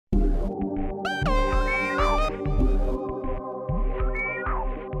Hey,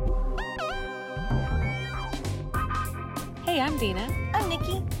 I'm Dina. I'm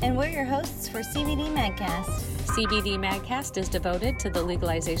Nikki, and we're your hosts for CBD Magcast. CBD Magcast is devoted to the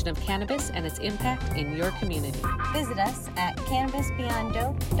legalization of cannabis and its impact in your community. Visit us at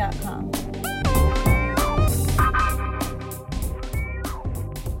cannabisbeyonddope.com.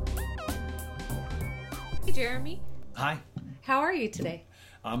 Hey, Jeremy. Hi. How are you today?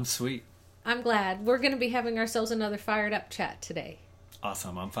 I'm sweet. I'm glad. We're going to be having ourselves another fired up chat today.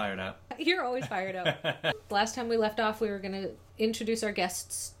 Awesome. I'm fired up. You're always fired up. Last time we left off, we were going to introduce our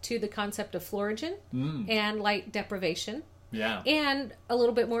guests to the concept of Florigen and light deprivation. Yeah. And a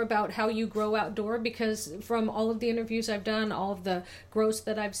little bit more about how you grow outdoor, because from all of the interviews I've done, all of the grows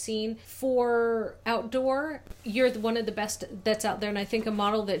that I've seen for outdoor, you're one of the best that's out there. And I think a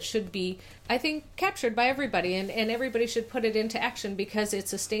model that should be, captured by everybody, and everybody should put it into action because it's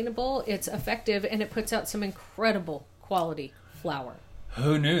sustainable, it's effective, and it puts out some incredible quality flower.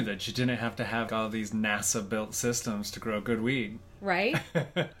 Who knew that you didn't have to have all these NASA-built systems to grow good weed? Right?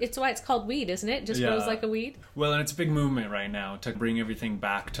 It's why it's called weed, isn't it? Just grows like a weed? Well, and it's a big movement right now to bring everything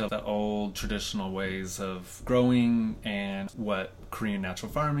back to the old traditional ways of growing and what Korean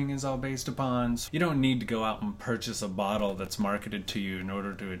natural farming is all based upon. So you don't need to go out and purchase a bottle that's marketed to you in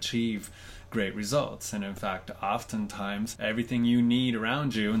order to achieve great results. And in fact, oftentimes everything you need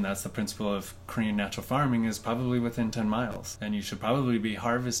around you, and that's the principle of Korean natural farming, is probably within 10 miles. And you should probably be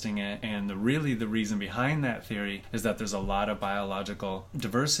harvesting it. And the reason behind that theory is that there's a lot of biological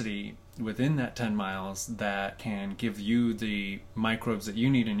diversity within that 10 miles that can give you the microbes that you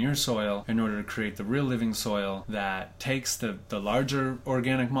need in your soil in order to create the real living soil that takes the larger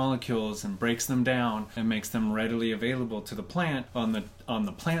organic molecules and breaks them down and makes them readily available to the plant on the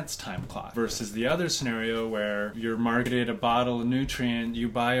plant's time clock, versus the other scenario where you're marketed a bottle of nutrient, you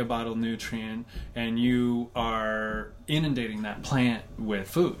buy a bottle of nutrient, and you are inundating that plant with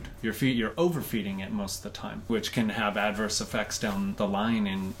food. You're overfeeding it most of the time, which can have adverse effects down the line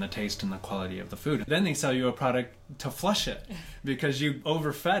in the taste and the quality of the food. Then they sell you a product to flush it because you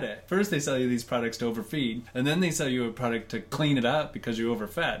overfed it. First they sell you these products to overfeed, and then they sell you a product to clean it up because you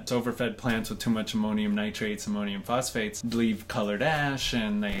overfed. So overfed plants with too much ammonium nitrates, ammonium phosphates leave colored ash,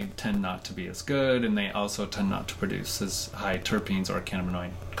 and they tend not to be as good, and they also tend not to produce as high terpenes or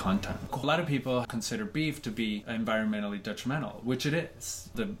cannabinoid content. A lot of people consider beef to be environmentally detrimental, which it is.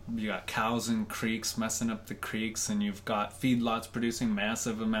 You got cows in creeks messing up the creeks, and you've got feedlots producing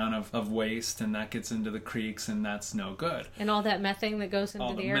massive amount of waste, and that gets into the creeks, and that's no good. And all that methane that goes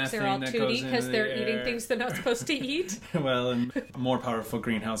into the air because they're all tooty because they're eating things they're not supposed to eat. Well, and more powerful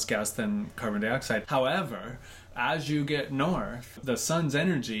greenhouse gas than carbon dioxide. However, as you get north, the sun's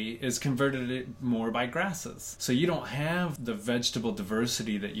energy is converted more by grasses. So you don't have the vegetable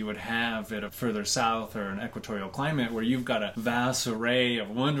diversity that you would have at a further south or an equatorial climate where you've got a vast array of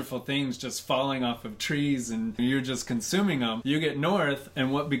wonderful things just falling off of trees and you're just consuming them. You get north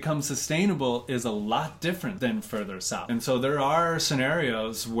and what becomes sustainable is a lot different than further south. And so there are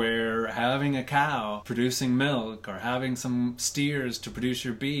scenarios where having a cow producing milk or having some steers to produce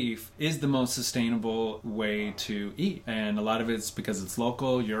your beef is the most sustainable way to eat. And a lot of it's because it's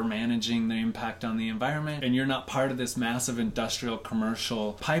local, you're managing the impact on the environment, and you're not part of this massive industrial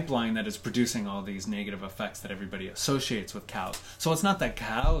commercial pipeline that is producing all these negative effects that everybody associates with cows. So it's not that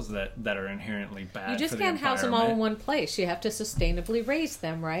cows that are inherently bad. You just can't house them all in one place. You have to sustainably raise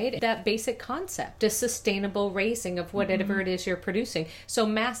them, right? That basic concept is sustainable raising of whatever it is you're producing. So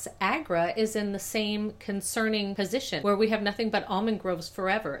mass agra is in the same concerning position where we have nothing but almond groves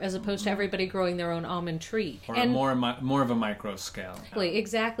forever as opposed to everybody growing their own almond tree. Or and more of a micro scale.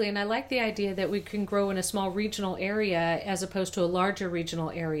 Exactly. And I like the idea that we can grow in a small regional area as opposed to a larger regional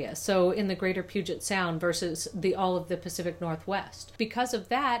area. So in the greater Puget Sound versus all of the Pacific Northwest. Because of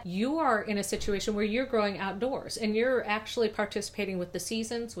that, you are in a situation where you're growing outdoors and you're actually participating with the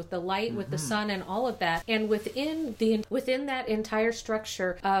seasons, with the light, with the sun and all of that. And within that entire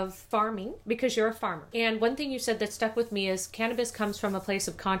structure of farming, because you're a farmer. And one thing you said that stuck with me is cannabis comes from a place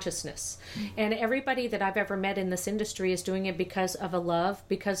of consciousness. And everybody that I've ever met in this industry is doing it because of a love,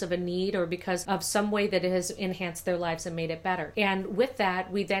 because of a need, or because of some way that it has enhanced their lives and made it better. And with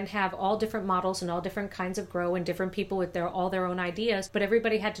that, we then have all different models and all different kinds of grow and different people with all their own ideas, but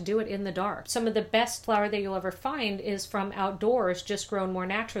everybody had to do it in the dark. Some of the best flower that you'll ever find is from outdoors, just grown more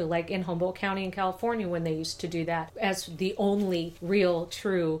naturally, like in Humboldt County in California when they used to do that as the only real,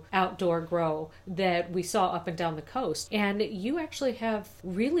 true outdoor grow that we saw up and down the coast. And you actually have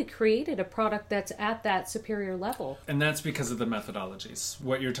really created a product that's at that superior superior level. And that's because of the methodologies.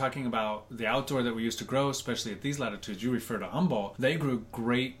 What you're talking about, the outdoor that we used to grow, especially at these latitudes, you refer to Humboldt, they grew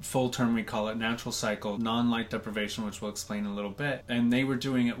great full term, we call it natural cycle, non-light deprivation, which we'll explain in a little bit. And they were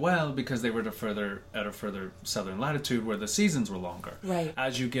doing it well because they were at a further southern latitude where the seasons were longer. Right.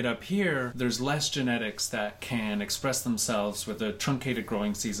 As you get up here, there's less genetics that can express themselves with the truncated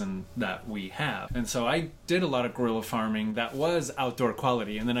growing season that we have. And so I did a lot of guerrilla farming that was outdoor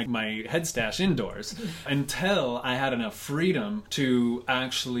quality, and then my head stash indoors until I had enough freedom to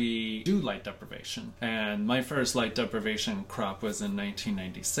actually do light deprivation. And my first light deprivation crop was in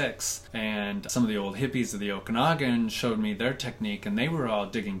 1996, and some of the old hippies of the Okanagan showed me their technique, and they were all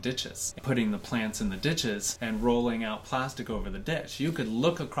digging ditches, putting the plants in the ditches and rolling out plastic over the ditch. You could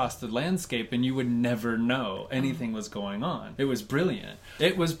look across the landscape and you would never know anything was going on. It was brilliant.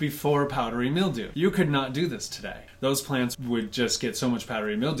 It was before powdery mildew. You could not do this today. Those plants would just get so much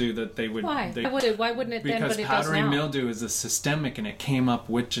powdery mildew that they would... Why? Why wouldn't it then, because but it does now? powdery mildew is a systemic, and it came up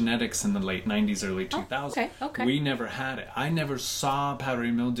with genetics in the late 90s, early 2000s. Okay. We never had it. I never saw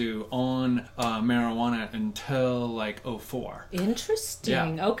powdery mildew on marijuana until like 04.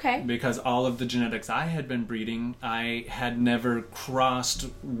 Interesting. Yeah. Okay. Because all of the genetics I had been breeding, I had never crossed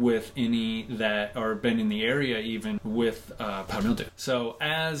with any that, or been in the area even with powdery mildew. So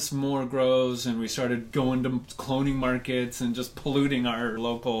as more grows and we started going to cloning markets and just polluting our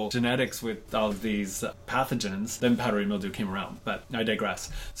local genetics with all of these pathogens, then powdery mildew came around. But I digress.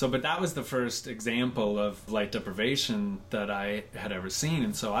 But that was the first example of light deprivation that I had ever seen.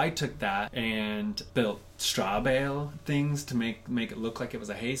 And so I took that and built straw bale things to make it look like it was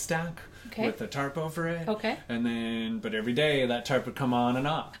a haystack. Okay. With a tarp over it. Okay. And then, but every day that tarp would come on and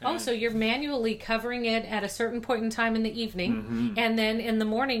off. Oh, so you're manually covering it at a certain point in time in the evening, and then in the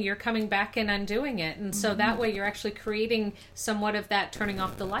morning you're coming back and undoing it. And so that way you're actually creating somewhat of that turning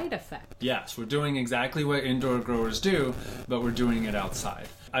off the light effect. Yes, we're doing exactly what indoor growers do, but we're doing it outside.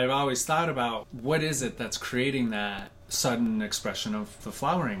 I've always thought about what is it that's creating that sudden expression of the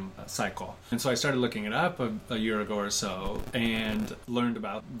flowering cycle. And so I started looking it up a year ago or so and learned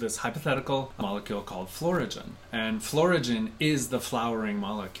about this hypothetical molecule called phloragen. And phloragen is the flowering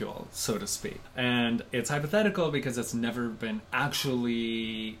molecule, so to speak. And it's hypothetical because it's never been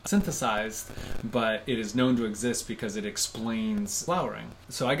actually synthesized, but it is known to exist because it explains flowering.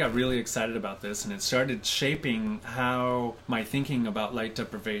 So I got really excited about this, and it started shaping how my thinking about light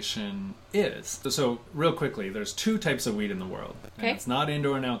deprivation is. So real quickly, there's two types of weed in the world. Okay. And it's not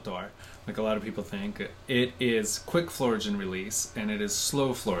indoor and outdoor, like a lot of people think. It is quick phloragen release, and it is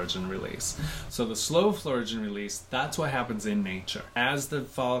slow phloragen release. So the slow phloragen release, that's what happens in nature. As the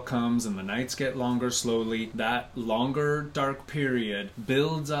fall comes and the nights get longer slowly, that longer dark period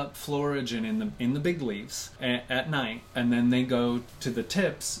builds up phloragen in the big leaves at night, and then they go to the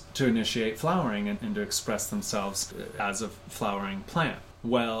tips to initiate flowering and to express themselves as a flowering plant.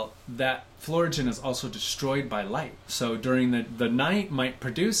 Well, that phloragen is also destroyed by light. So during the night might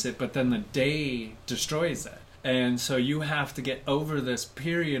produce it, but then the day destroys it. And so you have to get over this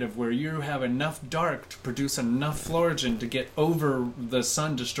period of where you have enough dark to produce enough phloragen to get over the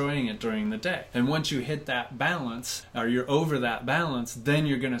sun destroying it during the day. And once you hit that balance, or you're over that balance, then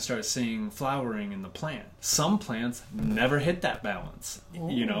you're going to start seeing flowering in the plant. Some plants never hit that balance. Ooh.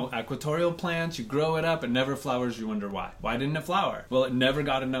 You know, equatorial plants, you grow it up, it never flowers, you wonder why. Why didn't it flower? Well, it never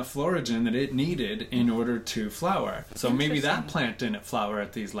got enough phloragen that it needed in order to flower. So maybe that plant didn't flower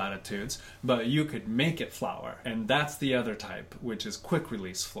at these latitudes, but you could make it flower. And that's the other type, which is quick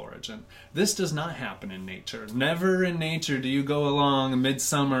release phloragen. This does not happen in nature. Never in nature do you go along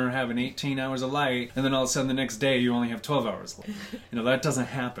midsummer having 18 hours of light, and then all of a sudden the next day you only have 12 hours of light. You know, that doesn't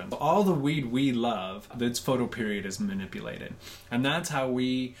happen. All the weed we love, its photoperiod is manipulated. And that's how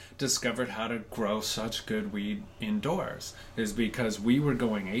we discovered how to grow such good weed indoors, is because we were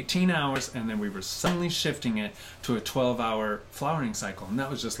going 18 hours and then we were suddenly shifting it to a 12-hour flowering cycle. And that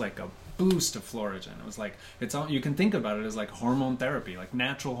was just like a boost of phloragen. It was like, it's all, you can think about it as like hormone therapy, like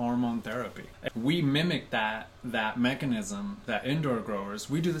natural hormone therapy. We mimic that mechanism that indoor growers,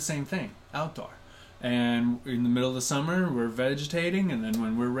 we do the same thing outdoor. And in the middle of the summer, we're vegetating, and then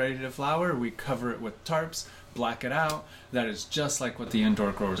when we're ready to flower, we cover it with tarps, black it out. That is just like what the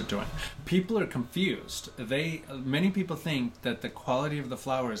indoor growers are doing. People are confused. Many people think that the quality of the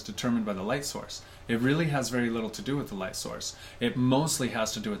flower is determined by the light source. It really has very little to do with the light source. It mostly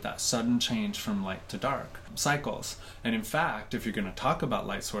has to do with that sudden change from light to dark cycles. And in fact, if you're going to talk about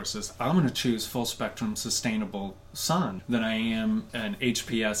light sources, I'm going to choose full spectrum sustainable sun than I am an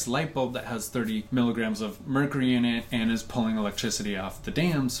HPS light bulb that has 30 milligrams of mercury in it and is pulling electricity off the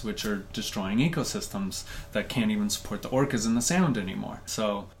dams, which are destroying ecosystems that can't even support the orcas in the sound anymore.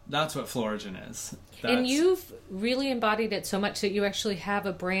 So that's what Florigen is. And you've really embodied it so much that you actually have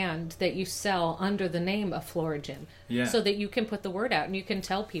a brand that you sell under the name of Florigen. Yeah. So that you can put the word out and you can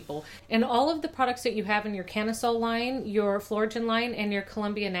tell people. And all of the products that you have in your Canisol line, your Florigen line, and your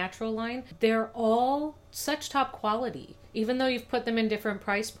Columbia Natural line, they're all such top quality. Even though you've put them in different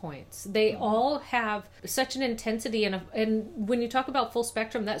price points, they all have such an intensity. And when you talk about full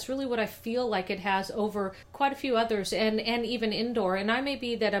spectrum, that's really what I feel like it has over quite a few others, and even indoor. And I may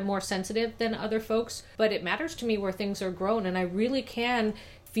be that I'm more sensitive than other folks, but it matters to me where things are grown, and I really can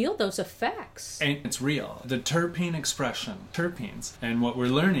feel those effects. And it's real. The terpene expression, terpenes. And what we're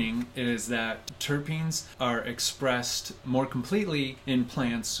learning is that terpenes are expressed more completely in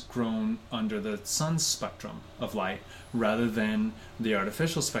plants grown under the sun's spectrum of light rather than the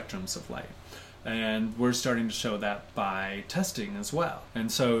artificial spectrums of light. And we're starting to show that by testing as well. And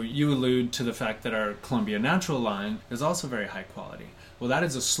so you allude to the fact that our Columbia Natural line is also very high quality. Well, that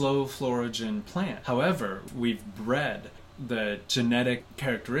is a slow Florigen plant. However, we've bred the genetic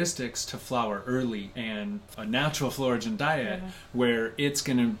characteristics to flower early, and a natural Florigen diet where it's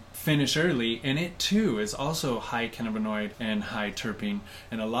going to finish early, and it too is also high cannabinoid and high terpene,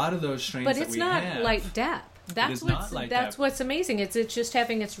 and a lot of those strains but that it's we not have, like depth. That's what's amazing. It's just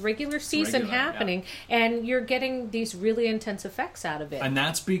having its regular season happening, and you're getting these really intense effects out of it. And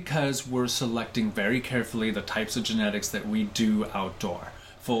that's because we're selecting very carefully the types of genetics that we do outdoor.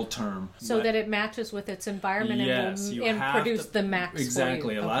 Full term. So that it matches with its environment and produce the max.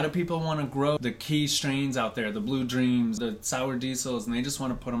 Exactly. A lot of people want to grow the key strains out there, the Blue Dreams, the Sour Diesels, and they just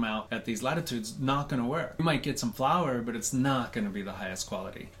want to put them out at these latitudes. Not going to work. You might get some flower, but it's not going to be the highest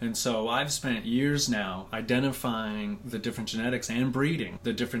quality. And so I've spent years now identifying the different genetics and breeding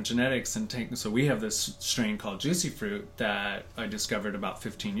the different genetics. So we have this strain called Juicy Fruit that I discovered about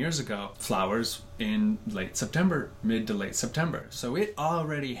 15 years ago. Flowers in late September, mid to late September. So it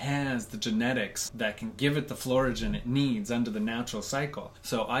already has the genetics that can give it the Florigen it needs under the natural cycle.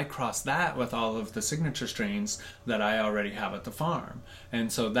 So I cross that with all of the signature strains that I already have at the farm.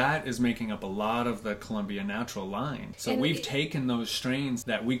 And so that is making up a lot of the Columbia Natural line. So we've taken those strains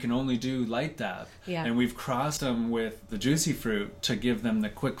that we can only do light dab, and we've crossed them with the Juicy Fruit to give them the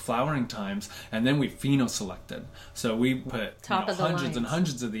quick flowering times, and then we pheno-selected. So we put hundreds and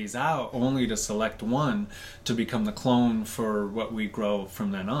hundreds of these out only to select one to become the clone for what we grow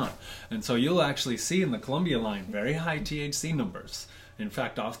from then on. And so you'll actually see in the Columbia line very high THC numbers. In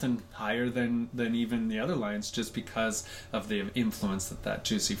fact, often higher than even the other lines, just because of the influence that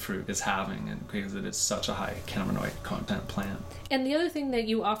Juicy Fruit is having, and because it is such a high cannabinoid content plant. And the other thing that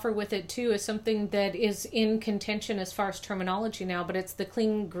you offer with it too is something that is in contention as far as terminology now, but it's the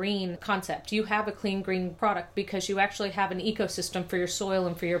clean green concept. You have a clean green product because you actually have an ecosystem for your soil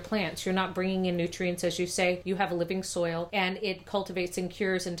and for your plants. You're not bringing in nutrients, as you say. You have a living soil, and it cultivates and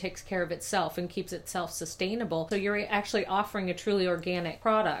cures and takes care of itself and keeps itself sustainable. So you're actually offering a truly organic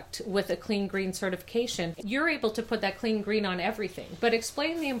product with a clean green certification. You're able to put that clean green on everything. But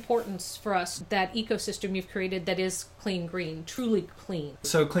explain the importance for us, that ecosystem you've created that is clean green, truly clean.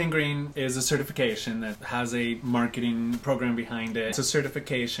 So Clean Green is a certification that has a marketing program behind it. It's a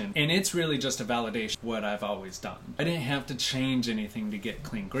certification, and it's really just a validation of what I've always done. I didn't have to change anything to get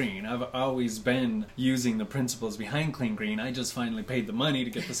Clean Green. I've always been using the principles behind Clean Green. I just finally paid the money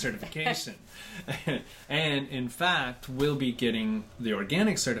to get the certification. And in fact, we'll be getting the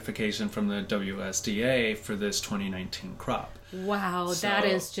organic certification from the WSDA for this 2019 crop. Wow, so, that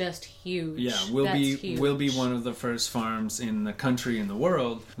is just huge. Yeah, we'll be one of the first farms in the country, in the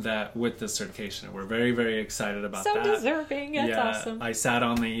world, that with this certification. We're very, very excited about that. So deserving. That's awesome. I sat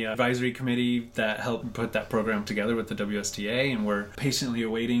on the advisory committee that helped put that program together with the WSDA, and we're patiently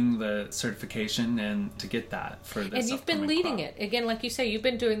awaiting the certification and to get that for this. And you've been leading it. Again, like you say, you've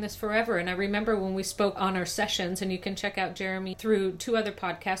been doing this forever. And I remember when we spoke on our sessions, and you can check out Jeremy through 2 other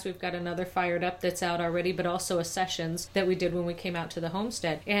podcasts. We've got another Fired Up that's out already, but also a sessions that we did when we came out to the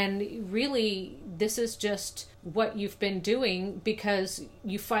homestead. And really, this is just what you've been doing because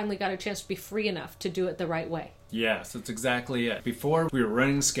you finally got a chance to be free enough to do it the right way. Yes, that's exactly it. Before, we were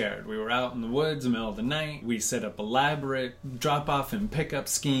running scared. We were out in the woods in the middle of the night. We set up elaborate drop-off and pickup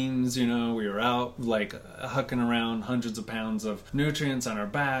schemes. We were out like hucking around hundreds of pounds of nutrients on our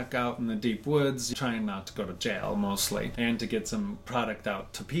back out in the deep woods, trying not to go to jail mostly, and to get some product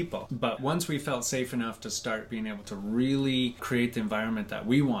out to people. But once we felt safe enough to start being able to really create the environment that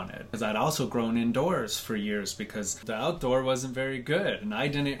we wanted, because I'd also grown indoors for years because the outdoor wasn't very good, and I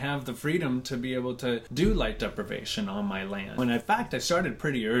didn't have the freedom to be able to do light up deprivation on my land. When in fact I started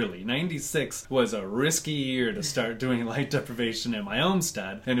pretty early. 96 was a risky year to start doing light deprivation at my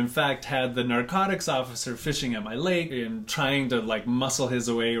homestead, and in fact had the narcotics officer fishing at my lake and trying to like muscle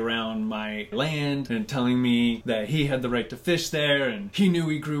his way around my land and telling me that he had the right to fish there and he knew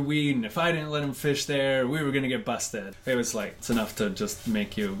we grew weed, and if I didn't let him fish there, we were gonna get busted. It was like, it's enough to just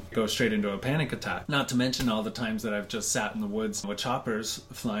make you go straight into a panic attack. Not to mention all the times that I've just sat in the woods with choppers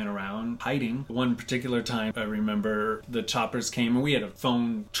flying around, hiding. One particular time I remember the choppers came and we had a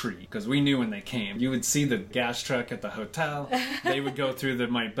phone tree because we knew when they came. You would see the gas truck at the hotel. They would go through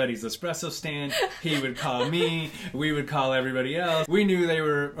my buddy's espresso stand. He would call me. We would call everybody else. We knew they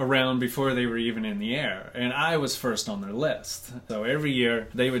were around before they were even in the air. And I was first on their list. So every year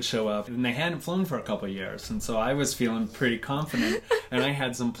they would show up, and they hadn't flown for a couple of years. And so I was feeling pretty confident. And I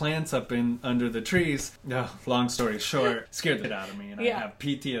had some plants up in under the trees. Long story short, scared the out of me. And I have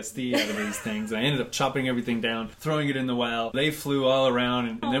PTSD out of these things. And I ended up chopping everything down, throwing it in the well. They flew all around,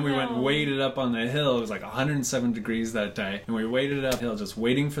 and then we went and waded up on the hill. It was like 107 degrees that day. And we waded uphill just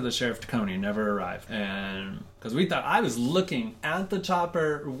waiting for the sheriff to come, and he never arrived. And because we thought, I was looking at the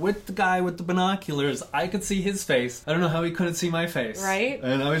chopper with the guy with the binoculars. I could see his face. I don't know how he couldn't see my face. Right?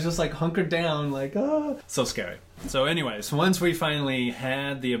 And I was just like hunkered down, like, oh. So scary. So anyways, once we finally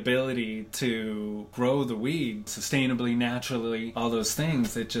had the ability to grow the weed sustainably, naturally, all those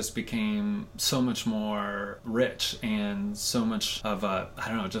things, it just became so much more rich and so much of a, I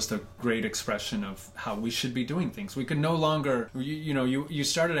don't know, just a great expression of how we should be doing things. We could no longer, you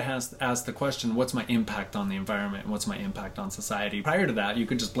started to ask the question, what's my impact on the environment? What's my impact on society? Prior to that, you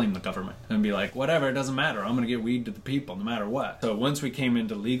could just blame the government and be like, whatever, it doesn't matter. I'm going to get weed to the people no matter what. So once we came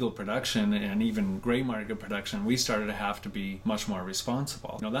into legal production and even gray market production, we started to have to be much more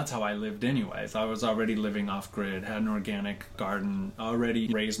responsible. That's how I lived anyways. I was already living off grid, had an organic garden, already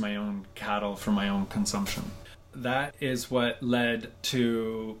raised my own cattle for my own consumption. That is what led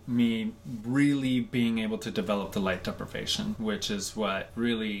to me really being able to develop the light deprivation, which is what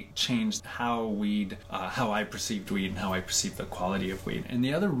really changed how I perceived weed and how I perceived the quality of weed. And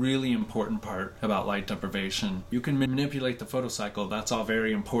the other really important part about light deprivation, you can manipulate the photocycle. That's all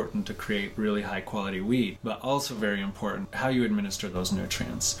very important to create really high quality weed, but also very important how you administer those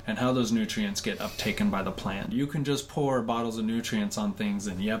nutrients and how those nutrients get uptaken by the plant. You can just pour bottles of nutrients on things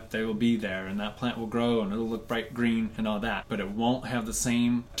and yep, they will be there and that plant will grow and it'll look bright green and all that, but it won't have the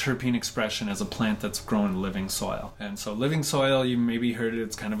same terpene expression as a plant that's grown in living soil. And so living soil, you maybe heard it,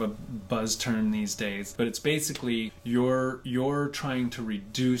 it's kind of a buzz term these days, but it's basically you're trying to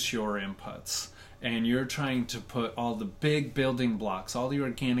reduce your inputs. And you're trying to put all the big building blocks, all the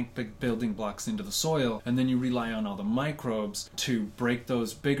organic big building blocks into the soil, and then you rely on all the microbes to break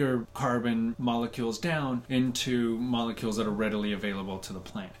those bigger carbon molecules down into molecules that are readily available to the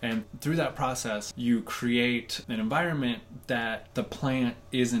plant. And through that process, you create an environment that the plant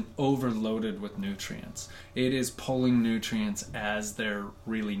isn't overloaded with nutrients. It is pulling nutrients as they're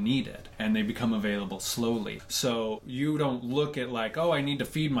really needed, and they become available slowly. So you don't look at like, oh, I need to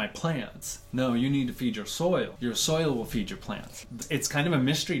feed my plants. No, you need to feed your soil. Your soil will feed your plants. It's kind of a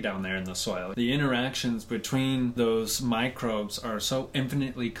mystery down there in the soil. The interactions between those microbes are so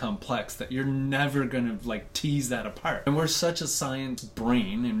infinitely complex that you're never going to like tease that apart. And we're such a science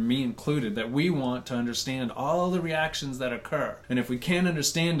brain, and me included, that we want to understand all the reactions that occur. And if we can't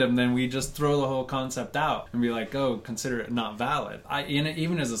understand them, then we just throw the whole concept out and be like, oh, consider it not valid.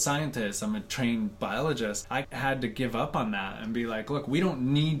 Even as a scientist, I'm a trained biologist, I had to give up on that and be like, look, we don't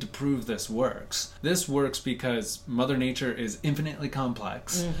need to prove this works. This works because Mother Nature is infinitely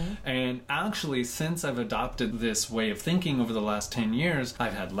complex. Mm-hmm. And actually, since I've adopted this way of thinking over the last 10 years,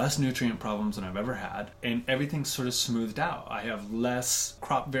 I've had less nutrient problems than I've ever had. And everything's sort of smoothed out. I have less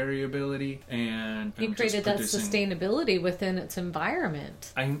crop variability, and you created that sustainability within its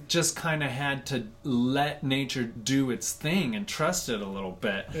environment. I just kind of had to let nature do its thing and trust it a little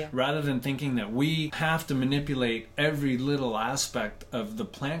bit, rather than thinking that we have to manipulate every little aspect of the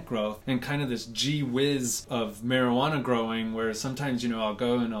plant growth and kind of this gee whiz of marijuana growing, where sometimes, I'll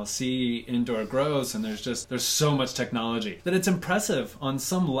go and I'll see indoor grows and there's so much technology that it's impressive on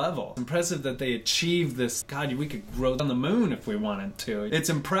some level. Impressive that they achieved this. God, we could grow on the moon if we wanted to. It's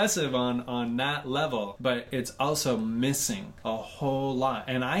impressive on that level, but it's also missing a whole lot.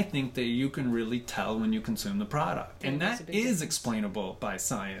 And I think that you can really tell when you consume the product. And that is explainable by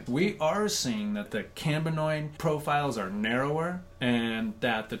science. We are seeing that the cannabinoid profiles are narrower and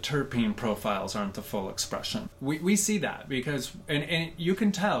that the terpene profiles profiles aren't the full expression. We see that because, and you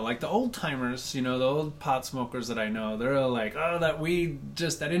can tell, like the old timers, you know, the old pot smokers that I know, they're all like, oh,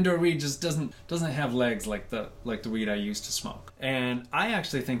 that indoor weed just doesn't have legs like the weed I used to smoke. And I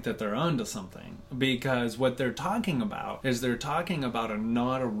actually think that they're onto something, because what they're talking about is they're talking about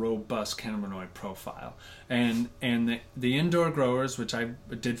not a robust cannabinoid profile. And the indoor growers, which I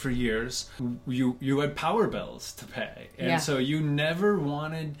did for years, you had power bills to pay. And so you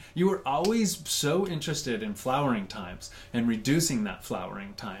were always so interested in flowering times and reducing that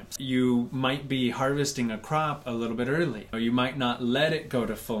flowering time. You might be harvesting a crop a little bit early, or you might not let it go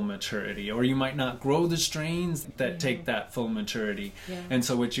to full maturity, or you might not grow the strains that take that full maturity. And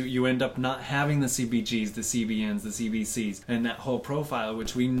so what you end up not having the CBGs, the CBNs, the CBCs, and that whole profile,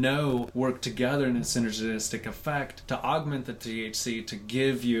 which we know work together in a synergistic effect to augment the THC to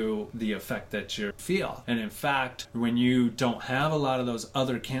give you the effect that you feel. And in fact, when you don't have a lot of those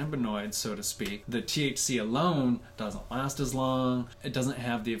other cannabinoids, so to speak, the THC alone doesn't last as long. It doesn't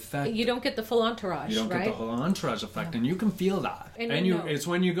have the effect. You don't get the full entourage. You don't get the whole entourage effect, and you can feel that. And it's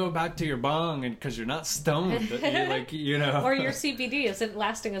when you go back to your bong, and because you're not stoned, that you know, or your CBD isn't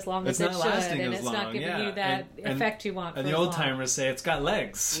lasting as long as it should, and it's not giving you that effect you want. And the old timers say it's got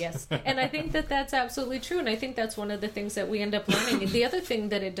legs. Yes, and I think that that's absolutely true, and I think that's one of the things that we end up learning. The other thing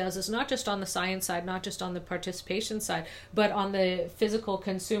that it does is not just on the science side, not just on the participation side, but on the physical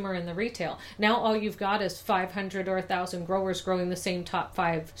consumer and the retail. Now all you've got is 500 or 1,000 growers growing the same top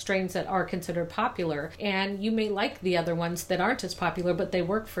 5 strains that are considered popular, and you may like the other ones that aren't as popular, but they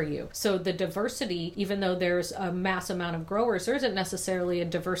work for you. So the diversity, even though there's a mass amount of growers, there isn't necessarily a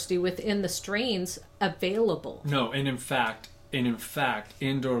diversity within the strains available. No, and in fact,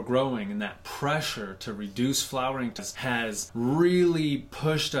 indoor growing and that pressure to reduce flowering has really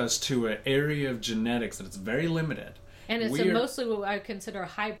pushed us to an area of genetics that is very limited. And it's mostly what I consider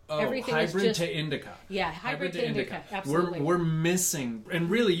everything hybrid is just, to indica. Yeah, hybrid to indica. Absolutely. We're missing, and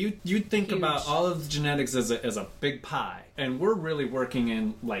really, you think about all of the genetics as a big pie, and we're really working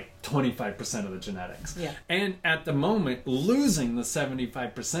in like 25% of the genetics. Yeah. And at the moment, losing the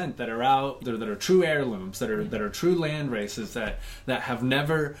 75% that are out there, that are true heirlooms, that are true land races that have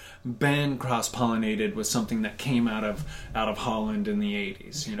never been cross-pollinated with something that came out of Holland in the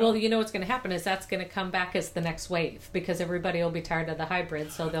 80s. You know? Well, you know what's going to happen is that's going to come back as the next wave, because everybody will be tired of the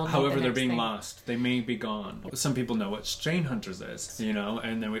hybrid, so they'll. However, they're being lost. They may be gone. Some people know what strain hunters is, you know.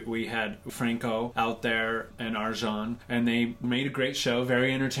 And then we had Franco out there and Arjan, and they made a great show,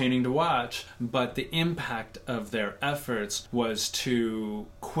 very entertaining to watch. But the impact of their efforts was to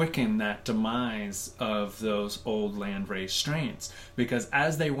quicken that demise of those old landrace strains, because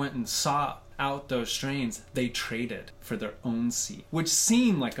as they went and sought out those strains, they traded for their own seed, which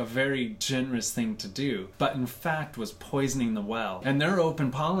seemed like a very generous thing to do, but in fact was poisoning the well. And they're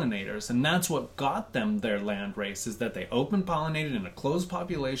open pollinators, and that's what got them their land race, is that they open pollinated in a closed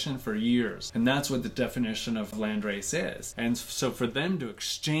population for years. And that's what the definition of land race is. And so for them to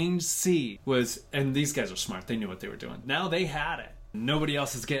exchange seed was, and these guys are smart, they knew what they were doing. Now they had it. Nobody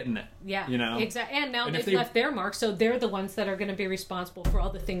else is getting it. Yeah, you know, exactly. And now they've left their mark, so they're the ones that are going to be responsible for all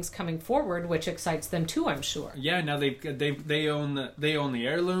the things coming forward, which excites them too, I'm sure. Yeah, now they own the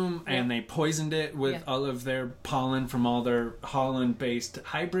heirloom, and they poisoned it with all of their pollen from all their Holland-based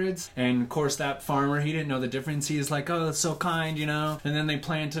hybrids. And of course, that farmer, he didn't know the difference. He was like, "Oh, that's so kind," you know. And then they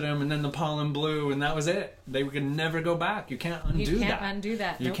planted them, and then the pollen blew, and that was it. They could never go back. You can't undo that. You can't undo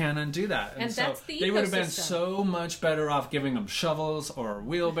that. You can't undo that. And so that's the they would have been ecosystem. so much better off giving them shovels or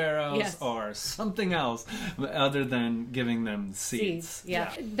wheelbarrows or something else other than giving them seeds.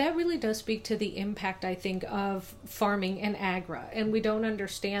 Yeah. That really does speak to the impact, I think, of farming and agra. And we don't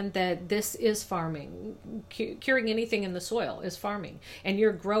understand that this is farming. Curing anything in the soil is farming. And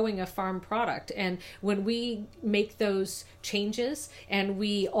you're growing a farm product. And when we make those changes and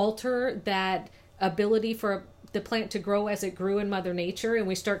we alter that ability for the plant to grow as it grew in Mother Nature, and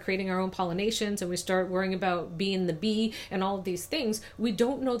we start creating our own pollinations, and we start worrying about being the bee and all of these things, we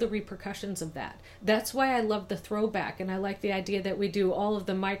don't know the repercussions of that. That's why I love the throwback, and I like the idea that we do all of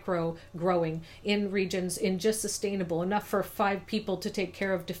the micro growing in regions in just sustainable, enough for 5 people to take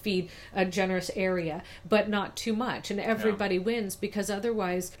care of to feed a generous area, but not too much, and everybody wins, because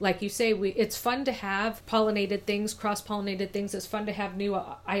otherwise, like you say, it's fun to have pollinated things, cross-pollinated things, it's fun to have new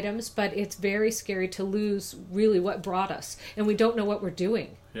items, but it's very scary to lose really what brought us, and we don't know what we're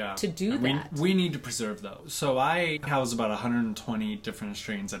doing. to do that. We need to preserve those. So I house about 120 different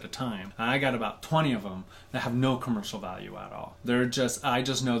strains at a time. I got about 20 of them that have no commercial value at all. I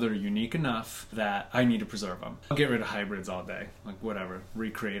just know they're unique enough that I need to preserve them. I'll get rid of hybrids all day, like whatever,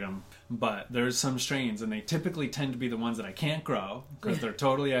 recreate them. But there's some strains, and they typically tend to be the ones that I can't grow because they're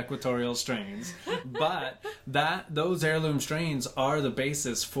totally equatorial strains. But those heirloom strains are the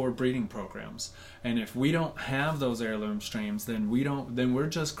basis for breeding programs. And if we don't have those heirloom strains, then we're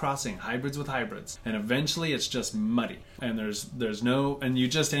just crossing hybrids with hybrids, and eventually it's just muddy. And and you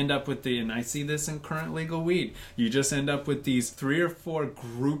just end up with and I see this in current legal weed. You just end up with these 3 or 4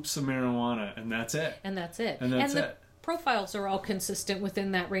 groups of marijuana, and that's it. And that's it. And that's it. Profiles are all consistent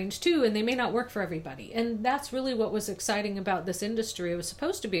within that range too, and they may not work for everybody. And that's really what was exciting about this industry. It was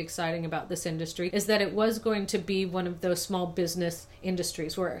supposed to be exciting about this industry, is that it was going to be one of those small business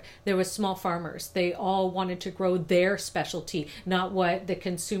industries where there was small farmers. They all wanted to grow their specialty, not what the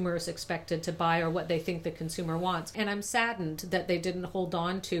consumer is expected to buy or what they think the consumer wants. And I'm saddened that they didn't hold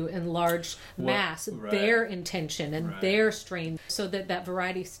on to in large mass their intention and their strain, so that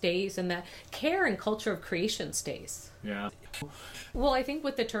variety stays and that care and culture of creation stays. Yeah. Well, I think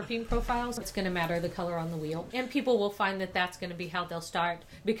with the terpene profiles, it's going to matter the color on the wheel. And people will find that that's going to be how they'll start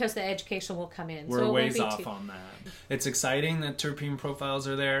because the education will come in. We're ways off on that. It's exciting that terpene profiles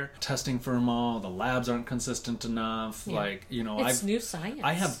are there. Testing for them all. The labs aren't consistent enough. Yeah. It's new science.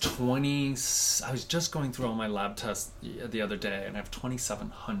 I have 20... I was just going through all my lab tests the other day, and I have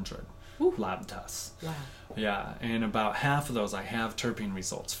 2,700 lab tests. Wow. Yeah, and about half of those I have terpene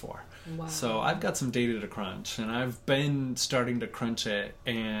results for. Wow. So I've got some data to crunch, and I've been starting to crunch it,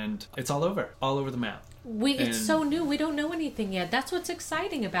 and it's all over the map. It's so new. We don't know anything yet. That's what's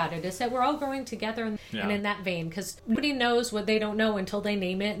exciting about it, is that we're all growing together and in that vein, because nobody knows what they don't know until they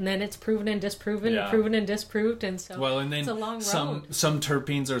name it, and then it's proven and disproven, and proven and disproved, and so it's a long road. Some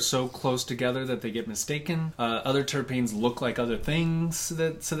terpenes are so close together that they get mistaken. Other terpenes look like other things.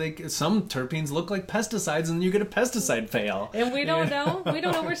 Some terpenes look like pesticides, and you get a pesticide fail. And we don't know. We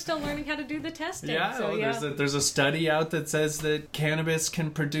don't know. We're still learning how to do the testing. Yeah, there's a study out that says that cannabis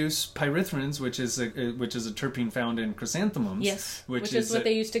can produce pyrethrins, which is a terpene found in chrysanthemums. Yes, which is what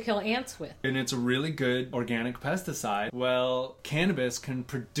they used to kill ants with. And it's a really good organic pesticide. Well, cannabis can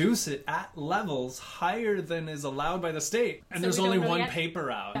produce it at levels higher than is allowed by the state. And there's only one paper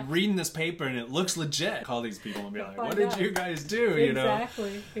out. I'm reading this paper and it looks legit. Call these people and be like, what did you guys do?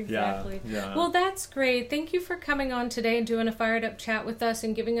 Exactly. Yeah. Well, that's great. Thank you for coming on today and doing a fired up chat with us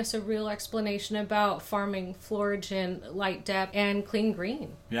and giving us a real explanation about farming, Floragen, Light Dep, and Clean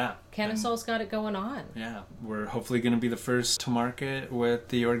Green. Yeah. Canasol's got it going on. Yeah, we're hopefully going to be the first to market with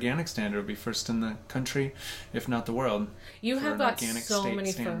the organic standard. We'll be first in the country, if not the world. You have got so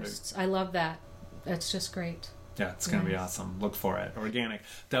many firsts. I love that. That's just great. Yeah, it's going to be awesome. Look for it. Organic.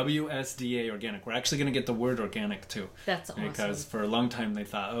 WSDA organic. We're actually going to get the word organic too. That's awesome. Because for a long time they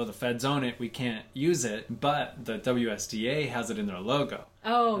thought, the feds own it, we can't use it. But the WSDA has it in their logo.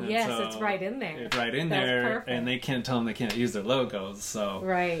 Oh, and yes, it's right in there. It's right in there, perfect. And they can't tell them they can't use their logos.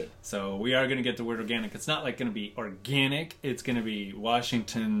 So So we are going to get the word organic. It's not like going to be organic. It's going to be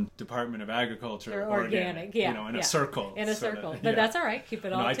Washington Department of Agriculture organic. Yeah, in a circle. In a circle. But that's all right. Keep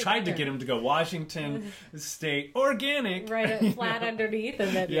it all together. I tried to get them to go Washington State organic. Right, flat underneath.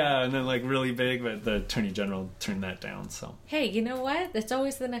 And then, and then like really big, but the Attorney General turned that down. So hey, you know what? It's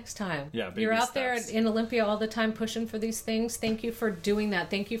always the next time. Yeah, you're out steps. there in Olympia all the time pushing for these things. Thank you for doing that.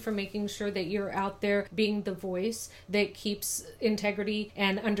 Thank you for making sure that you're out there being the voice that keeps integrity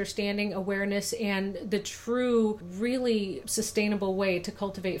and understanding, awareness, and the true, really sustainable way to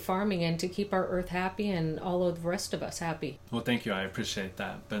cultivate farming and to keep our earth happy and all of the rest of us happy. Well, thank you. I appreciate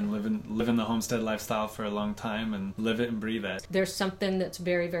that. Been living the homestead lifestyle for a long time and live it and breathe it. There's something that's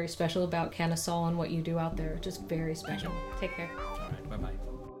very, very special about Canasol and what you do out there. Just very special. Take care. All right. Bye-bye.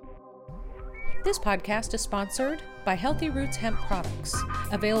 This podcast is sponsored by Healthy Roots Hemp Products,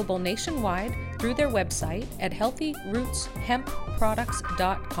 available nationwide through their website at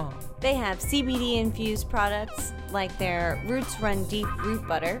healthyrootsHempProducts.com. They have CBD-infused products like their Roots Run Deep Root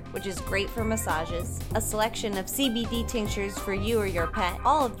Butter, which is great for massages, a selection of CBD tinctures for you or your pet.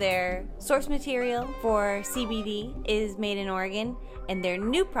 All of their source material for CBD is made in Oregon, and their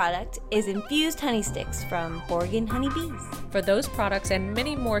new product is infused honey sticks from Oregon honeybees. For those products and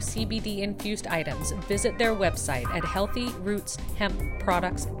many more CBD-infused items, visit their website at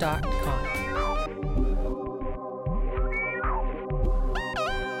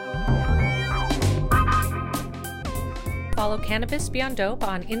Follow Cannabis Beyond Dope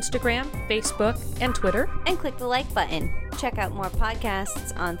on Instagram, Facebook, and Twitter. And click the like button. Check out more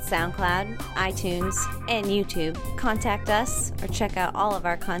podcasts on SoundCloud, iTunes, and YouTube. Contact us or check out all of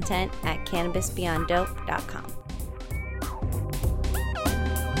our content at cannabisbeyonddope.com.